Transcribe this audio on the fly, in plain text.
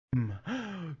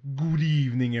Good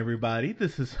evening, everybody.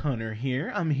 This is Hunter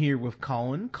here. I'm here with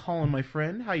Colin. Colin, my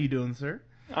friend, how you doing, sir?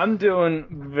 I'm doing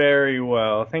very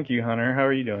well. Thank you, Hunter. How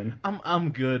are you doing?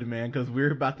 I'm good, man, because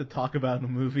we're about to talk about a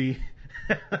movie.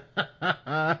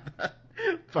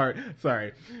 sorry.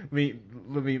 Let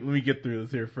me get through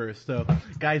this here first. So,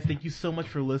 guys, thank you so much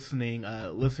for listening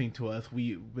to us.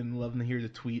 We've been loving to hear the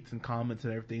tweets and comments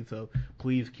and everything. So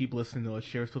please keep listening to us.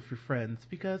 Share us with your friends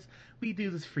because we do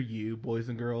this for you, boys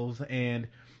and girls. And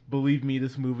believe me,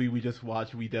 this movie we just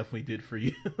watched, we definitely did for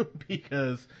you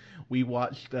because we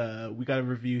got a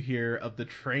review here of the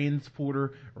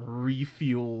Transporter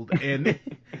Refueled, and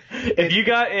If you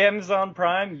got Amazon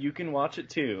Prime, you can watch it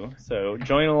too. So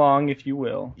join along if you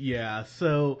will. yeah,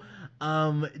 so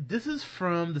this is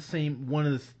from one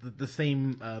of the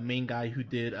same main guy who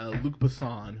did Luc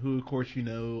Besson, who of course you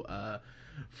know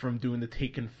from doing the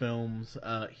Taken films.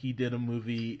 He did a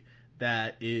movie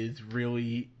that is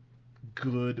really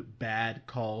good bad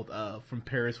called From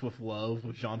Paris with Love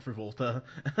with Jean Travolta,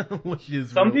 which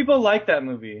is Some real. people like that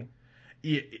movie.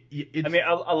 Yeah, I it's mean,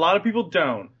 a lot of people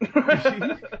don't,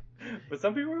 but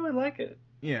some people really like it.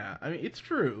 yeah. I mean, it's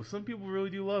true. Some people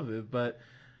really do love it, but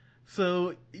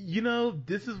so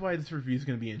this is why this review is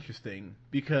going to be interesting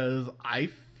because I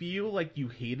feel like you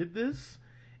hated this,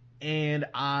 and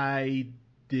I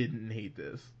didn't hate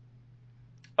this.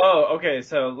 Oh, okay.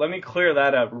 So let me clear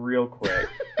that up real quick.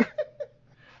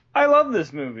 I love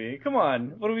this movie. Come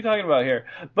on, what are we talking about here?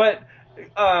 But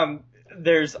um,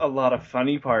 there's a lot of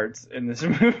funny parts in this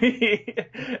movie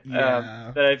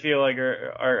Yeah. that I feel like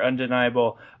are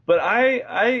undeniable. But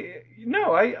I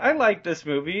like this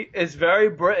movie. It's very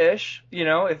British. You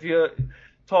know, if you're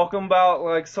talking about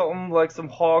like something like some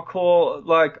hardcore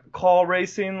like car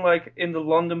racing like in the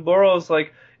London boroughs,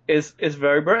 like is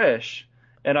very British,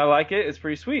 and I like it. It's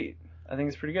pretty sweet. I think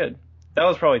it's pretty good. That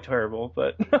was probably terrible,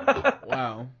 but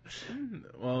Wow.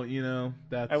 Well, I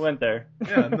that's went there.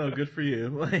 yeah, no, good for you.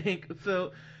 Like,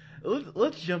 so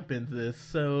let's jump into this.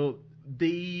 So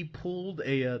they pulled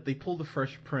a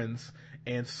Fresh Prince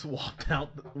and swapped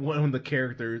out one of the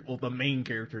characters, well, the main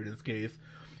character in this case.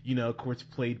 Of course,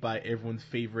 played by everyone's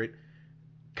favorite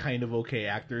kind of okay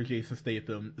actor, Jason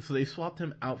Statham. So they swapped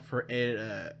him out for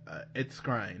Ed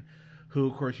Skrein, who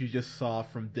of course you just saw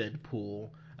from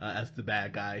Deadpool as the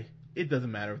bad guy. It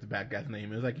doesn't matter what the bad guy's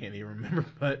name is. I can't even remember,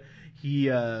 but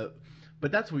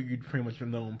but that's what you'd pretty much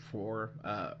know him for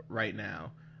right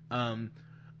now. Um,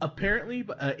 apparently,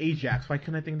 Ajax. Why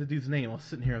couldn't I think of the dude's name? I was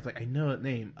sitting here. I was like, I know that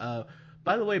name.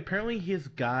 By the way, apparently his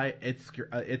guy, Ed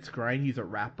Skrein, he's a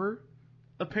rapper. Is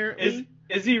Apparently,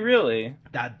 is he really?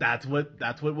 that's what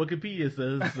Wikipedia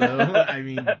says. So I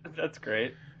mean, That's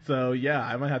great. so yeah,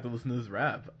 I might have to listen to his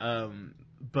rap.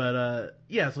 But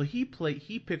yeah, so he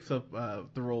picks up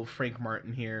the role of Frank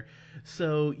Martin here.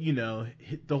 So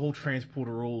the whole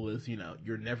transporter rule is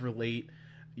you're never late,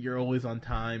 you're always on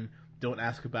time. Don't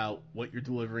ask about what you're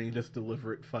delivering, just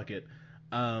deliver it. Fuck it.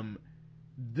 Um,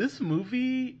 this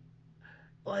movie,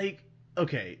 like,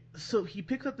 okay, so he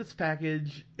picks up this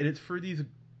package, and it's for these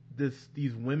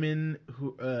women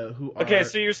who Okay, are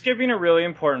so you're skipping a really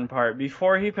important part.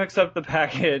 Before he picks up the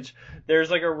package, there's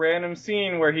like a random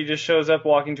scene where he just shows up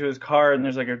walking to his car and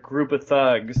there's like a group of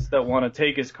thugs that want to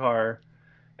take his car.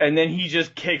 And then he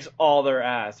just kicks all their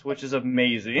ass, which is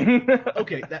amazing.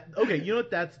 okay. You know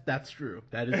what? That's true.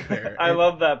 That is fair. I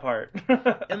love that part.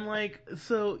 And like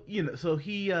so he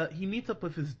meets up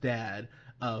with his dad,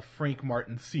 Frank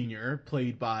Martin Sr.,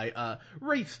 played by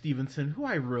Ray Stevenson, who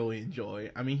I really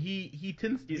enjoy. I mean, he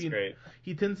tends to He's be in, great.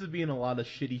 he tends to be in a lot of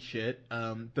shitty shit.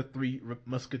 The Three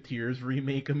Musketeers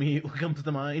remake immediately comes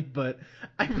to mind, but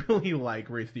I really like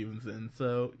Ray Stevenson.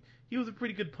 So he was a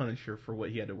pretty good Punisher for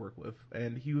what he had to work with,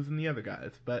 and he was in the other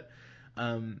guys. But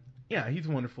yeah, he's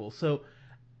wonderful. So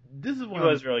this is He what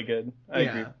was really good. I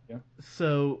agree yeah. with you.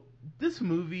 So this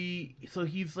movie, so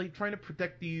he's like trying to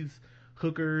protect these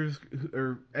hookers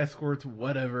or escorts,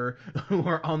 whatever, who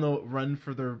are on the run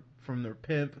from their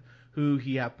pimp, who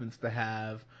he happens to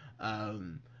have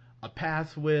a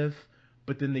pass with.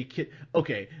 But then they kid.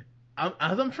 Okay,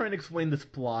 as I'm trying to explain this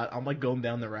plot, I'm like going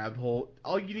down the rabbit hole.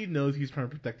 All you need to know is he's trying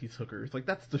to protect these hookers. Like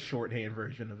that's the shorthand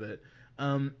version of it.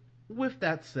 With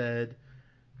that said,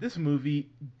 this movie,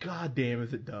 goddamn,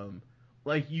 is it dumb?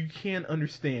 Like you can't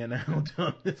understand how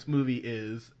dumb this movie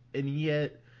is, and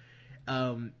yet,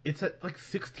 it's at like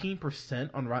 16%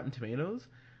 on Rotten Tomatoes.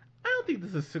 I don't think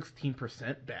this is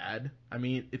 16% bad. I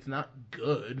mean, it's not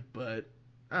good, but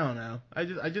I don't know. I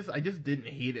just didn't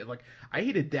hate it. Like I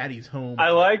hated Daddy's Home. I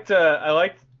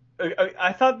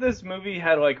thought this movie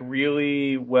had like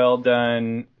really well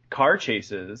done car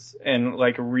chases and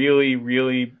like really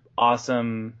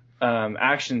awesome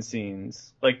action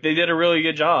scenes. Like they did a really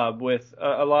good job with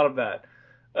a lot of that.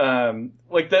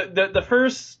 Like the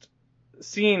first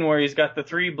scene where he's got the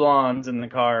three blondes in the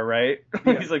car, right?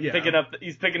 Yeah, He's like yeah.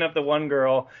 he's picking up the one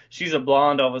girl. She's a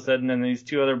blonde all of a sudden, and these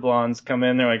two other blondes come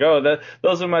in. They're like, "Oh,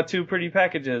 those are my two pretty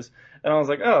packages." And I was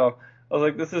like, "Oh." I was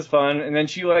like, "This is fun." And then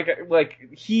she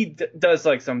does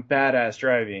like some badass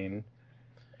driving,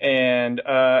 and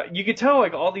you could tell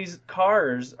like all these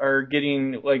cars are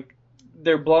getting like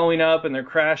they're blowing up and they're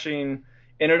crashing,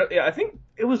 and I think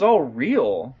it was all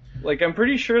real. Like I'm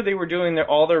pretty sure they were doing their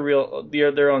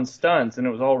own stunts, and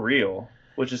it was all real,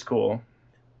 which is cool.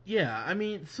 Yeah, I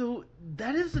mean, so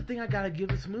that is the thing I gotta give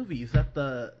this movie is that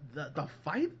the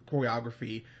fight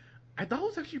choreography I thought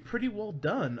was actually pretty well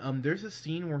done. There's a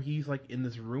scene where he's like in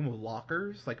this room of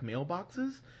lockers, like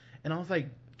mailboxes, and I was like,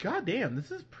 God damn,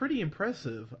 this is pretty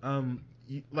impressive.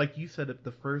 Like you said,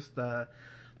 the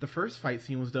first fight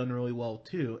scene was done really well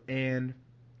too, and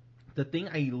the thing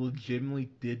I legitimately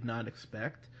did not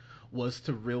expect was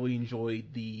to really enjoy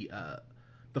the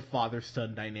father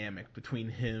son dynamic between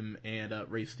him and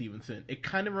Ray Stevenson. It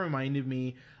kind of reminded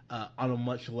me on a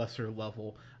much lesser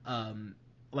level,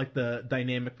 like the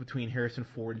dynamic between Harrison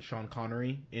Ford and Sean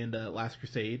Connery in Last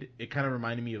Crusade. It kind of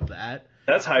reminded me of that.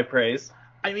 That's high praise.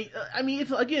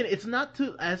 It's again, it's not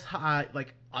too as high,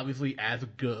 like obviously as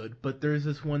good, but there's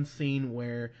this one scene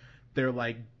where they're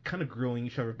like kind of grilling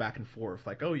each other back and forth,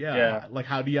 like, oh Yeah. yeah, like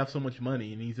how do you have so much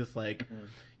money? And he's just like,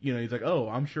 he's like, oh,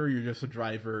 I'm sure you're just a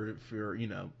driver for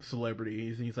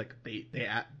celebrities, and he's like,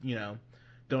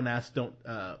 don't ask, don't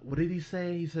what did he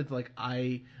say? He said like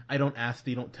I don't ask,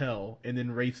 they don't tell, and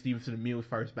then Ray Stevenson immediately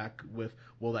fires back with,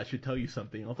 well, that should tell you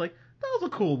something. I was like, that was a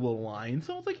cool little line.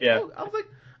 So I was like, Yeah. oh, I was like,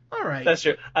 all right. That's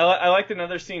true. I liked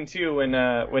another scene too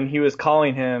when he was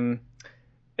calling him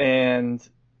and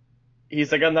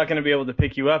he's like, I'm not going to be able to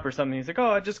pick you up or something. He's like,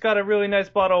 oh, I just got a really nice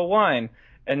bottle of wine.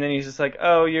 And then he's just like,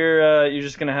 oh, you're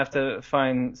just going to have to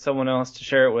find someone else to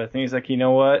share it with. And he's like, you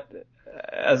know what?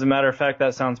 As a matter of fact,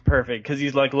 that sounds perfect. Cause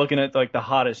he's like looking at like the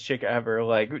hottest chick ever,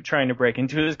 like trying to break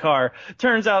into his car.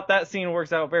 Turns out that scene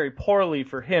works out very poorly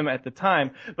for him at the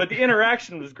time, but the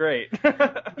interaction was great.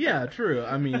 Yeah, true.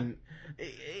 I mean,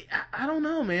 I don't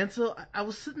know, man. So I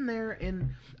was sitting there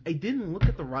and I didn't look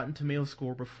at the Rotten Tomato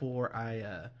score before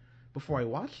I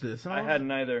watched this, I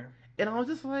hadn't either. and I was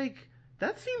just like,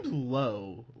 that seems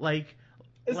low. Like,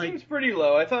 It seems pretty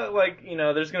low. I thought, like,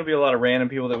 there's going to be a lot of random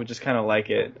people that would just kind of like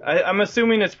it. I'm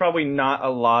assuming it's probably not a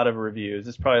lot of reviews.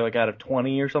 It's probably like out of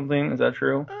 20 or something. Is that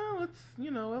true?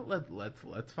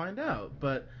 let's find out.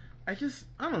 But I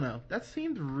don't know. That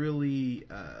seemed really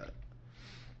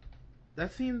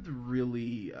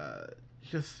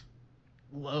just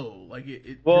low. Like it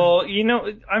just Well,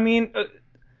 I mean,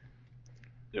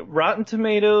 Rotten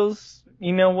Tomatoes,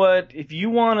 you know what? If you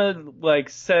want to, like,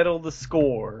 settle the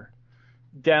score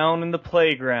down in the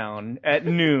playground at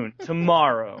noon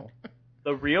tomorrow,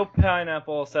 the real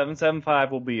Pineapple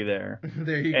 775 will be there.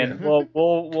 there you And go.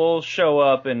 we'll show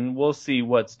up and we'll see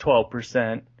what's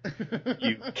 12%.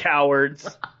 You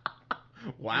cowards.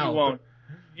 Wow.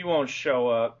 You won't show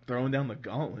up. Throwing down the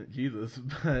gauntlet, Jesus.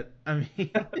 But I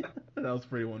mean, that was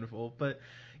pretty wonderful. But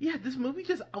yeah, this movie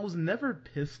I was never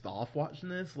pissed off watching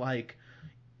this. Like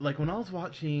when I was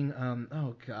watching,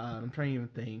 oh god, I'm trying to even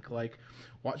think, like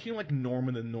watching like Norm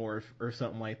in the North or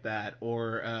something like that,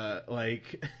 or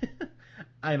like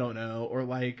I don't know, or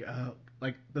like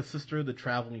the Sister of the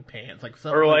Traveling Pants, like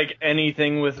something Or like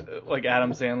anything with like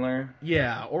Adam Sandler.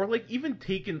 yeah, or like even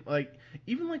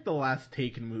like the last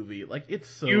Taken movie, like it's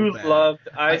so You bad.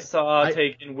 I saw I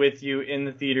Taken with you in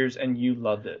the theaters and you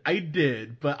loved it. I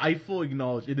did, but I fully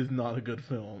acknowledge it is not a good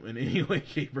film in any way,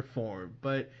 shape, or form.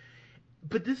 But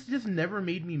this just never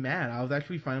made me mad. I was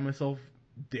actually finding myself,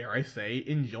 dare I say,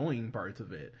 enjoying parts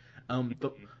of it.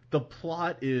 The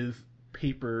plot is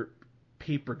paper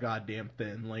goddamn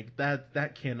thin. Like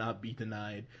that cannot be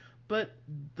denied. But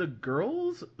the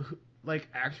girls like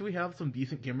actually have some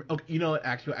decent camera. Okay, you know what?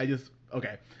 Actually,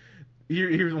 okay.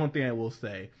 Here's one thing I will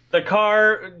say. The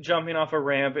car jumping off a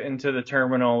ramp into the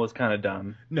terminal was kind of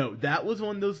dumb. No, that was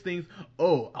one of those things.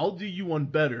 Oh, I'll do you one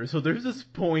better. So there's this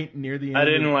point near the end. I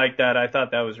didn't like that. I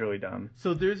thought that was really dumb.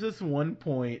 So there's this one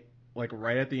point, like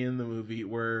right at the end of the movie,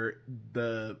 where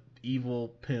the evil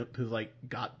pimp has like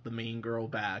got the main girl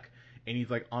back, and he's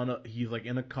like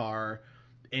in a car,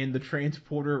 and the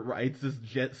transporter rides this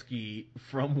jet ski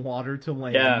from water to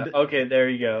land. Yeah. Okay. There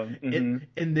you go. Mm-hmm.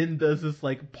 And then does this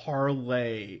like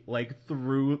parlay like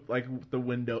through like the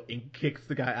window and kicks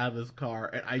the guy out of his car,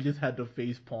 and I just had to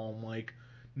face palm like,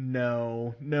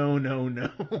 no, no, no, no.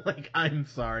 Like, I'm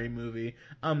sorry, movie.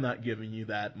 I'm not giving you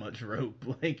that much rope.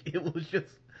 Like, it was just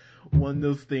one of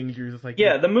those things you're just like,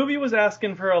 Yeah, the movie was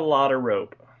asking for a lot of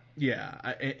rope.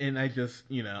 yeah. And I just,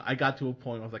 I got to a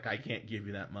point where I was like, I can't give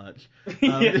you that much.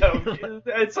 Yeah,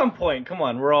 at some point, come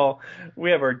on,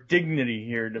 we have our dignity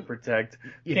here to protect.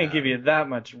 Can't Yeah. give you that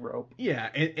much rope. Yeah,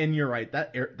 and you're right.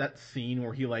 That scene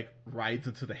where he like rides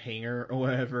into the hangar or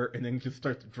whatever, and then just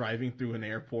starts driving through an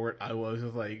airport, I was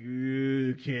just like,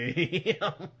 okay,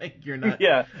 I'm like, you're not.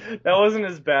 Yeah, that wasn't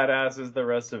as badass as the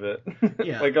rest of it.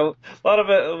 Yeah, Like a lot of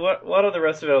it, a lot of the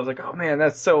rest of it, I was like, oh man,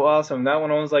 that's so awesome. That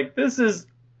one, I was like, this is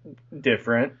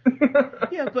different.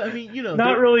 yeah, but I mean,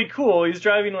 Not really cool. He's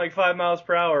driving like 5 miles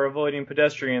per hour, avoiding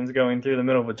pedestrians going through the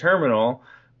middle of a terminal.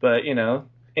 But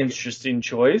interesting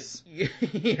choice.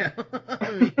 yeah,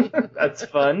 I mean, That's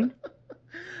fun.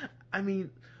 I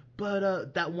mean,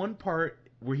 but that one part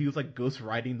where he was like ghost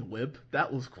riding the whip,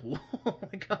 that was cool.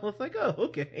 Like I was like, oh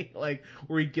okay, like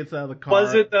where he gets out of the car.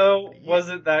 Was it though? Yeah. Was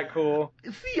it that cool?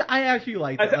 See, I actually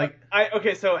liked it.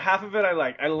 Okay, so half of it I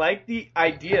like. I like the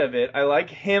idea of it. I like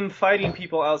him fighting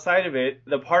people outside of it.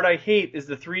 The part I hate is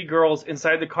the three girls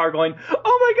inside the car going,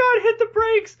 "Oh my God, hit the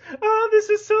brakes! Oh, this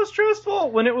is so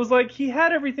stressful." When it was like he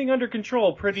had everything under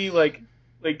control, pretty like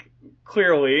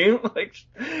clearly, like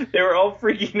they were all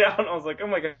freaking out. And I was like, "Oh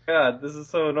my God, this is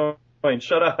so annoying!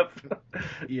 Shut up."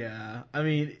 Yeah, I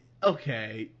mean,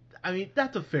 okay. I mean,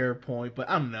 that's a fair point, but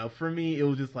I don't know. For me, it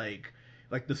was just like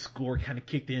the score kind of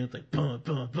kicked in. It's like boom,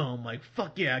 boom, boom. Like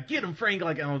fuck yeah, get him, Frank.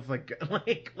 Like I was like,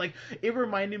 like it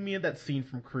reminded me of that scene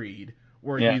from Creed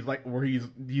where Yeah.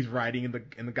 he's riding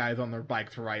and the guys on their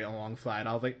bikes right alongside.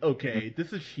 I was like, okay,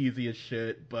 this is cheesy as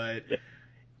shit, but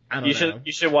I don't know.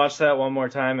 You should watch that one more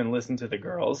time and listen to the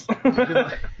girls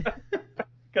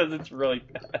because it's really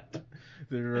bad.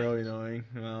 They're really annoying.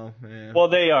 Well, yeah. Well,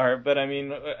 they are, but I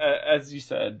mean, as you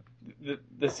said,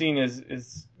 the scene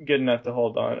is good enough to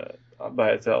hold on by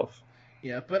itself.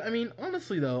 Yeah, but I mean,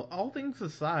 honestly though, all things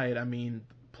aside, I mean,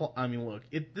 look,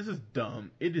 this is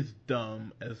dumb. It is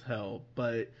dumb as hell.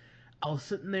 But I was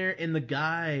sitting there, and the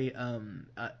guy,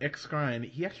 X Grind,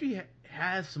 he actually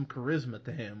has some charisma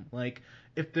to him. Like,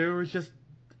 if there was just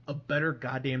a better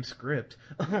goddamn script,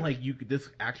 like this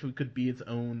actually could be its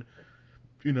own,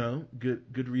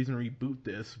 good reason to reboot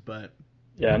this. But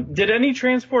Yeah. Did any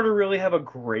transporter really have a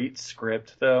great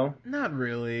script though? not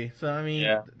really. So I mean,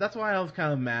 Yeah. that's why I was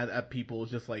kind of mad at people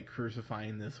just like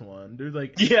crucifying this one. There's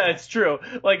like, Yeah, it's true.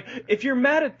 Like, if you're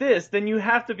mad at this, then you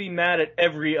have to be mad at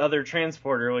every other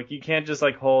transporter. Like, you can't just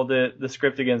like hold the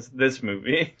script against this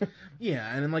movie.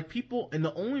 yeah, and then like people, and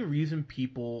the only reason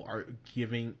people are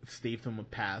giving Statham a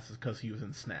pass is because he was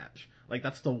in Snatch. Like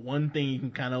that's the one thing you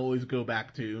can kind of always go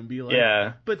back to and be like,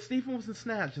 Yeah. but Statham was in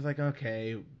Snatch. It's like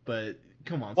okay, but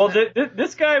come on. Well,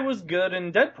 this guy was good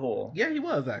in Deadpool. Yeah, he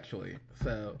was actually.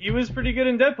 So He was pretty good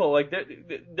in Deadpool. Like,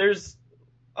 there's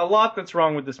a lot that's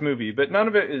wrong with this movie, but none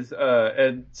of it is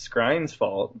Ed Skrine's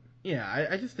fault. yeah,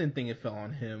 I just didn't think it fell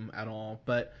on him at all.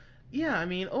 But yeah, I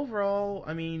mean overall,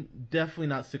 I mean definitely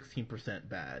not 16%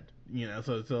 bad.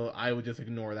 So I would just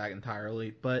ignore that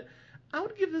entirely. But I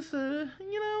would give this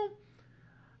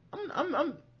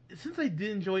I'm since I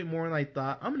did enjoy it more than I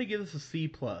thought, I'm gonna give this a C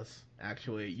plus.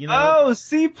 Actually, Oh,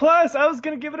 C plus. I was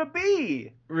gonna give it a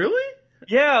B. Really?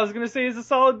 Yeah, I was gonna say it's a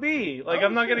solid B. Like, Oh,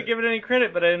 I'm not gonna shit. give it any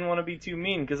credit, but I didn't want to be too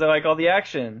mean because I like all the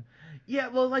action. Yeah,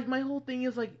 well, like my whole thing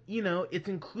is like it's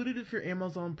included if you're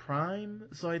Amazon Prime,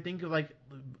 so I think of like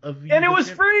And it was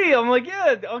free. I'm like,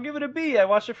 yeah, I'll give it a B. I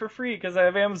watched it for free because I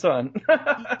have Amazon.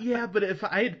 Yeah, but if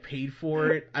I had paid for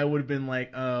it, I would have been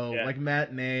like, oh, Yeah. like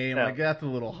matinee. I'm Yeah. like that's a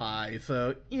little high.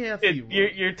 So yeah,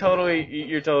 You're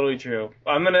totally true.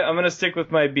 I'm gonna stick with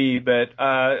my B, but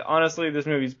honestly, this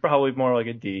movie's probably more like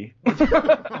a D.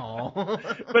 Aw.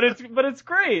 But it's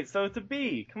great, so it's a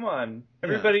B. Come on,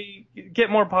 everybody, get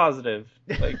more positive.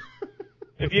 Like,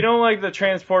 if you don't like the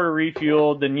transporter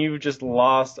refueled, then you've just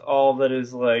lost all that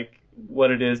is like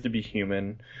what it is to be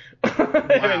human.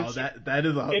 Wow, that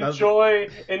is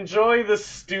enjoy the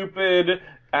stupid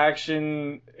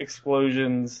action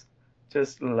explosions.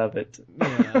 Just love it.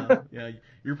 yeah.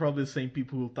 You're probably the same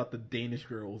people who thought the Danish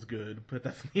Girl was good, but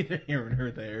that's neither here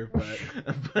nor there.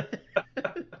 But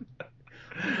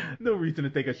no reason to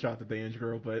take a shot at the Danish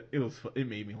Girl, but it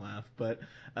made me laugh. But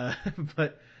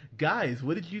guys,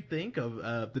 what did you think of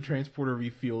the Transporter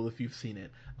Refuel? If you've seen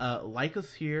it, like us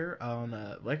on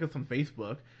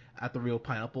Facebook at The Real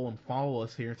Pineapple, and follow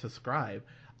us here and subscribe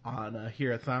on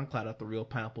here at SoundCloud at The Real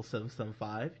Pineapple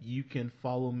 775. You can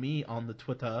follow me on the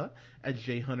Twitter at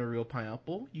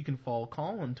JHunterRealPineapple. You can follow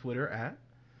Colin on Twitter at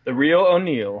The real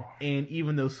O'Neill. And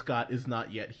even though Scott is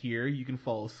not yet here, you can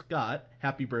follow Scott.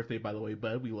 Happy birthday, by the way,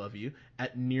 bud. We love you.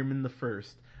 At Nearman the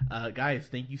First. Guys,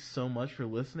 thank you so much for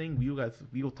listening.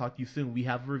 We will talk to you soon. We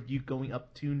have a review going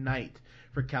up tonight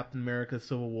for Captain America: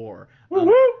 Civil War.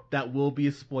 That will be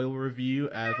a spoiler review,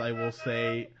 as I will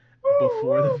say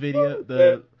before the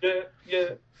video.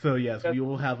 So yes, we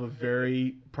will have a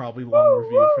very probably long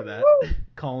review for that.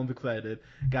 Colin's excited.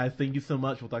 Guys, thank you so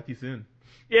much. We'll talk to you soon.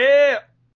 Yeah.